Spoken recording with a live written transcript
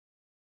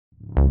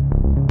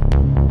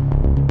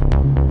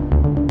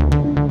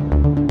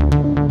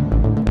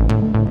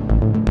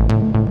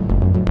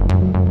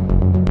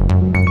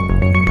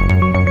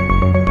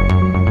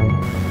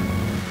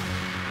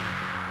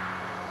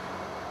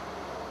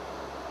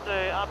So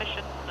our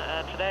mission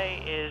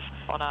today is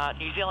on our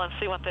New Zealand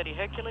C-130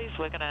 Hercules.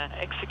 We're going to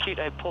execute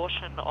a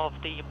portion of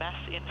the mass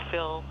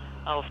infill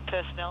of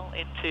personnel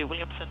into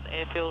Williamson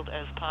Airfield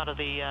as part of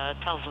the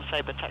Talisman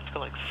Sabre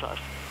tactical exercise.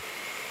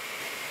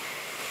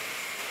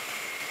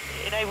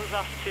 It enables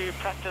us to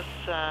practice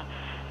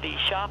the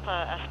sharper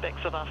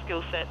aspects of our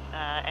skill set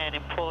and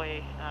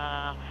employ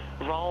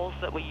roles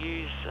that we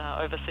use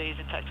overseas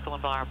in tactical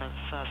environments.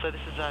 So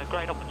this is a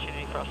great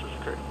opportunity for us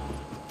as a crew.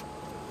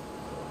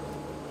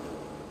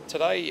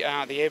 Today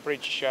the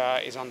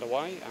Airbridge is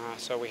underway,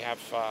 so we have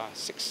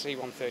 6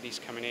 C-130s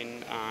coming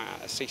in,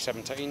 a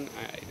C-17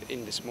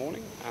 in this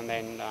morning, and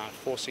then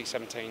 4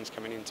 C-17s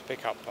coming in to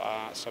pick up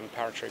some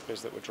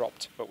paratroopers that were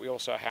dropped. But we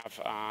also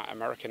have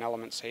American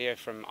elements here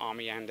from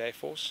Army and Air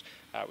Force.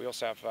 We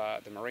also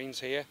have the Marines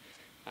here.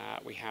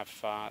 We have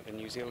the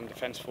New Zealand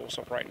Defence Force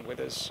operating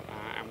with us,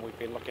 and we've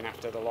been looking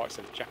after the likes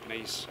of the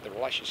Japanese. The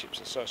relationships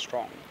are so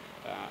strong,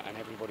 and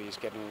everybody is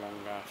getting along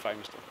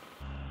famously.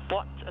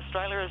 What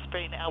Australia has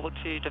been able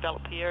to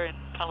develop here in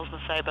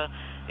Talisman Sabre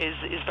is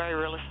very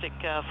realistic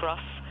for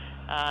us.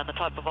 The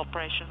type of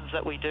operations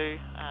that we do,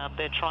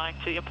 they're trying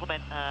to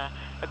implement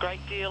a great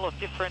deal of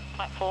different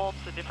platforms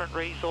and different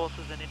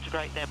resources and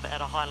integrate them at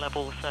a high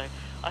level. So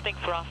I think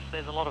for us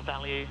there's a lot of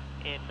value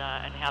in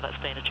how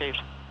that's been achieved.